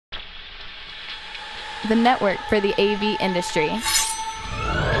the network for the AV industry.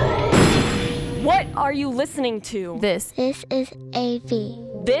 What are you listening to? This is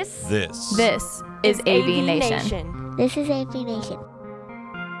AV. This is AV Nation. This is AV Nation.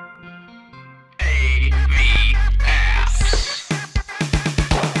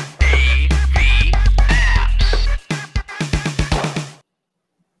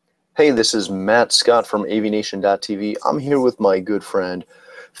 Hey, this is Matt Scott from AVNation.tv. I'm here with my good friend,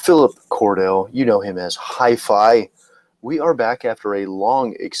 Phillip Cordell. You know him as Hi-Fi. We are back after a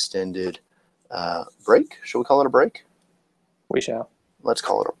long extended break. Shall we call it a break? We shall. Let's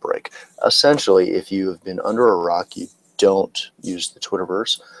call it a break. Essentially, if you have been under a rock, you don't use the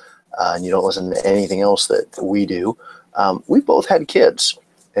Twitterverse, and you don't listen to anything else that we do. We both had kids,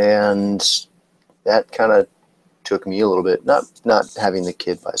 and that kind of took me a little bit, not having the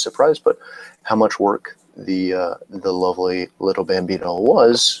kid by surprise, but how much work the lovely little Bambino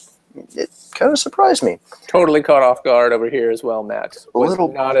was. It kind of surprised me. Totally caught off guard over here as well, Matt. Was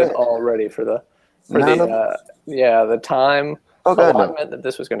not at all ready for the time allotment that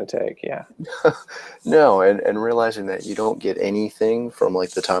this was going to take. Yeah. No, and realizing that you don't get anything from like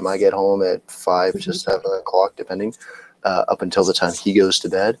the time I get home at 5 to 7 o'clock, depending, up until the time he goes to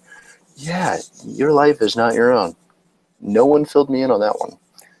bed. Yeah, your life is not your own. No one filled me in on that one.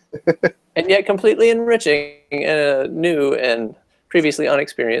 And yet completely enriching in a new and previously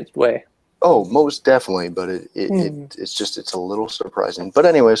unexperienced way. Oh, most definitely, but it's a little surprising. But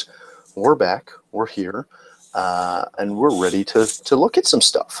anyways, we're back, we're here, and we're ready to look at some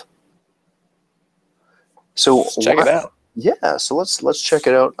stuff. So check it out. Yeah, so let's check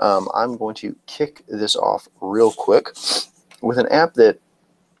it out. I'm going to kick this off real quick with an app that,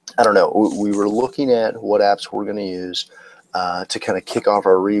 I don't know, we were looking at what apps we're going to use to kind of kick off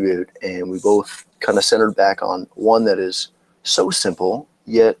our reboot, and we both kind of centered back on one that is so simple,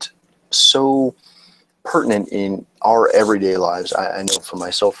 yet so pertinent in our everyday lives. I know for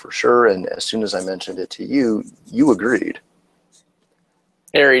myself for sure, and as soon as I mentioned it to you, you agreed.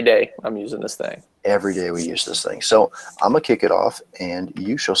 Every day I'm using this thing. Every day we use this thing. So I'm going to kick it off, and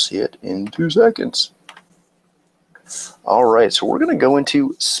you shall see it in 2 seconds. All right, so we're going to go into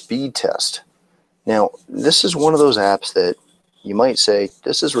Speedtest. Now, this is one of those apps that you might say,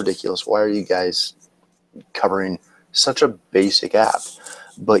 this is ridiculous. Why are you guys covering such a basic app?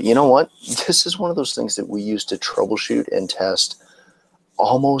 But you know what? This is one of those things that we use to troubleshoot and test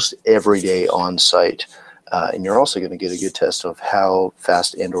almost every day on site. And you're also going to get a good test of how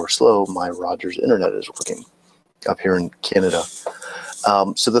fast and or slow my Rogers internet is working up here in Canada.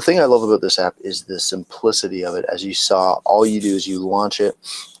 So the thing I love about this app is the simplicity of it. As you saw, all you do is you launch it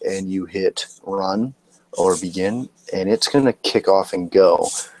and you hit run or begin, and it's going to kick off and go.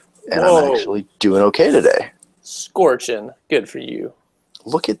 And Whoa. I'm actually doing okay today. Scorching. Good for you.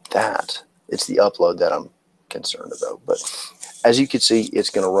 Look at that. It's the upload that I'm concerned about. But as you can see, it's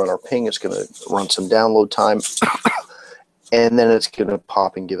going to run our ping. It's going to run some download time. And then it's going to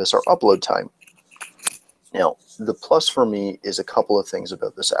pop and give us our upload time. Now, the plus for me is a couple of things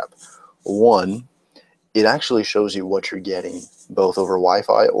about this app. One, it actually shows you what you're getting, both over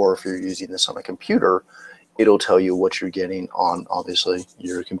Wi-Fi, or if you're using this on a computer, it'll tell you what you're getting on, obviously,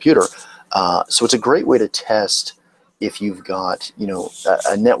 your computer. So it's a great way to test if you've got,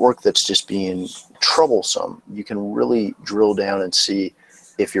 a network that's just being troublesome. You can really drill down and see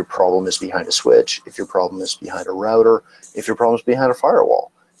if your problem is behind a switch, if your problem is behind a router, if your problem is behind a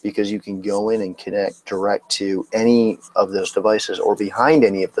firewall. Because you can go in and connect direct to any of those devices or behind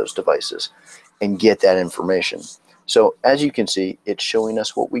any of those devices and get that information. So as you can see, it's showing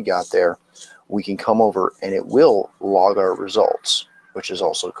us what we got there. We can come over and it will log our results, which is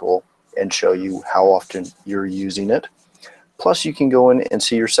also cool, and show you how often you're using it. Plus you can go in and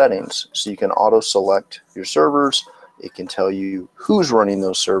see your settings. So you can auto select your servers. It can tell you who's running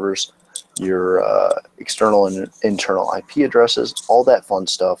those servers, your external and internal IP addresses, all that fun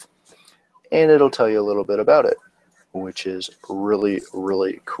stuff, and it'll tell you a little bit about it, which is really,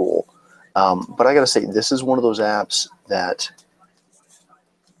 really cool. But I gotta say, this is one of those apps that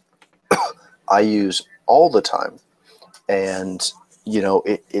I use all the time, and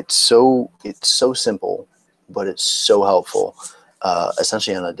it's so simple, but it's so helpful,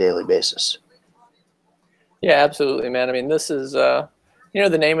 essentially on a daily basis. Yeah, absolutely, man. I mean, this is the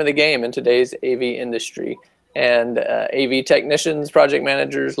name of the game in today's AV industry. And AV technicians, project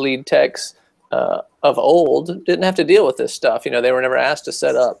managers, lead techs of old didn't have to deal with this stuff. They were never asked to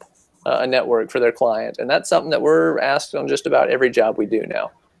set up a network for their client. And that's something that we're asked on just about every job we do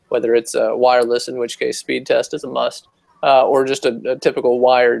now, whether it's wireless, in which case Speedtest is a must, or just a typical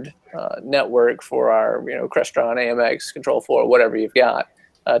wired network for our Crestron, AMX, Control 4, whatever you've got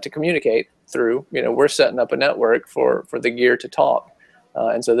to communicate. through, we're setting up a network for the gear to talk.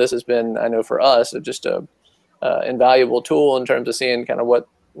 And so this has been, I know for us, just a invaluable tool in terms of seeing kind of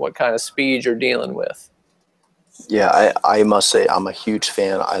what kind of speed you're dealing with. Yeah, I must say I'm a huge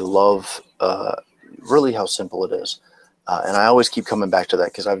fan. I love really how simple it is. And I always keep coming back to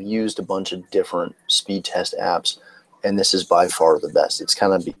that because I've used a bunch of different speed test apps, and this is by far the best. It's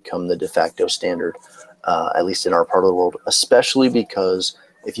kind of become the de facto standard, at least in our part of the world, especially because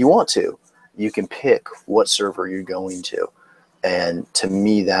if you want to, you can pick what server you're going to. And to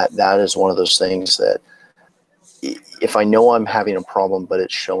me, that is one of those things that if I know I'm having a problem, but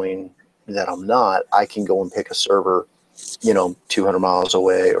it's showing that I'm not, I can go and pick a server, 200 miles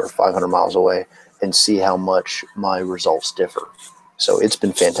away or 500 miles away and see how much my results differ. So it's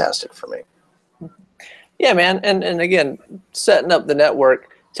been fantastic for me. Yeah, man. And again, setting up the network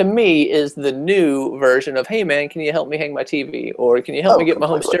to me is the new version of, hey, man, can you help me hang my TV? Or can you help me get my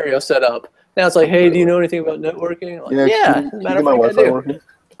home stereo set up? Now it's like, hey, do you know anything about networking? Like, yeah, can you get my Wi-Fi working?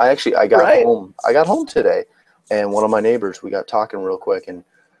 I got home today, and one of my neighbors, we got talking real quick, and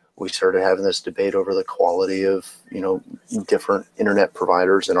we started having this debate over the quality of, different internet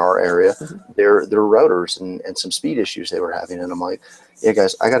providers in our area, their routers and some speed issues they were having. And I'm like, yeah,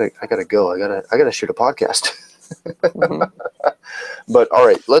 guys, I gotta go. I gotta shoot a podcast. But all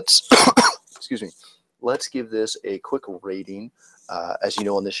right, let's excuse me. Let's give this a quick rating. As you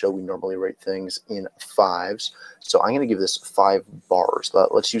know, on this show, we normally rate things in 5s. So I'm going to give this 5 bars.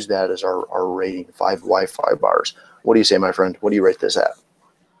 Let's use that as our rating, 5 Wi-Fi bars. What do you say, my friend? What do you rate this at?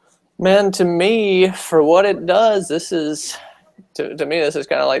 Man, to me, for what it does, this is kind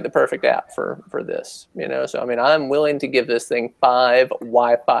of like the perfect app for this. So I mean, I'm willing to give this thing 5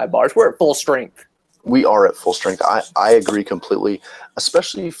 Wi-Fi bars. We're at full strength. We are at full strength. I agree completely,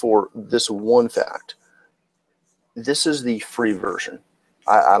 especially for this one fact. This is the free version.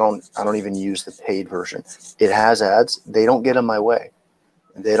 I don't even use the paid version. It has ads. They don't get in my way.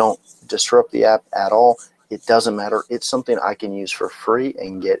 They don't disrupt the app at all. It doesn't matter. It's something I can use for free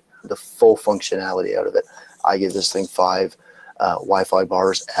and get the full functionality out of it. I give this thing 5 Wi-Fi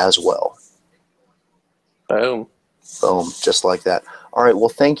bars as well. Boom. Boom, just like that. All right, well,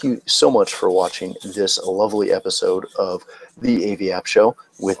 thank you so much for watching this lovely episode of the AVApps Show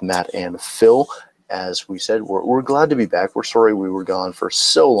with Matt and Phil. As we said, we're glad to be back. We're sorry we were gone for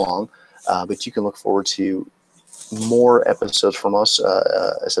so long, but you can look forward to more episodes from us,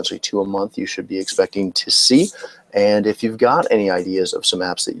 essentially 2 a month you should be expecting to see. And if you've got any ideas of some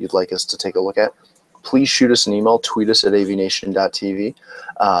apps that you'd like us to take a look at, please shoot us an email, tweet us at avnation.tv,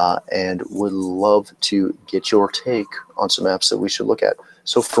 and would love to get your take on some apps that we should look at.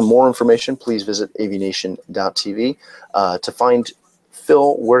 So for more information, please visit avnation.tv. To find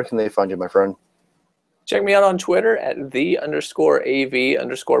Phil, where can they find you, my friend? Check me out on Twitter at _AV_pro. You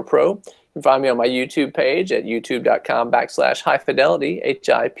can find me on my YouTube page at youtube.com/highfidelity,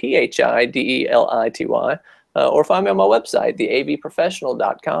 HIPHIDELITY, or find me on my website,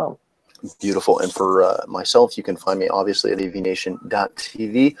 theavprofessional.com. Beautiful. And for myself, you can find me obviously at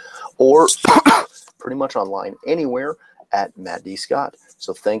avnation.tv or pretty much online anywhere at Matt D. Scott.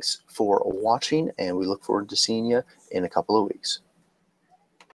 So thanks for watching, and we look forward to seeing you in a couple of weeks.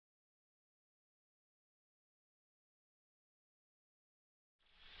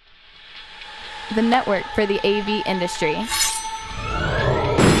 The network for the AV industry.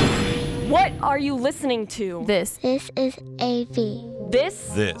 What are you listening to? This This is AV.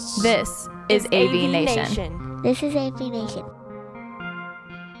 This is AV Nation. This is AV Nation.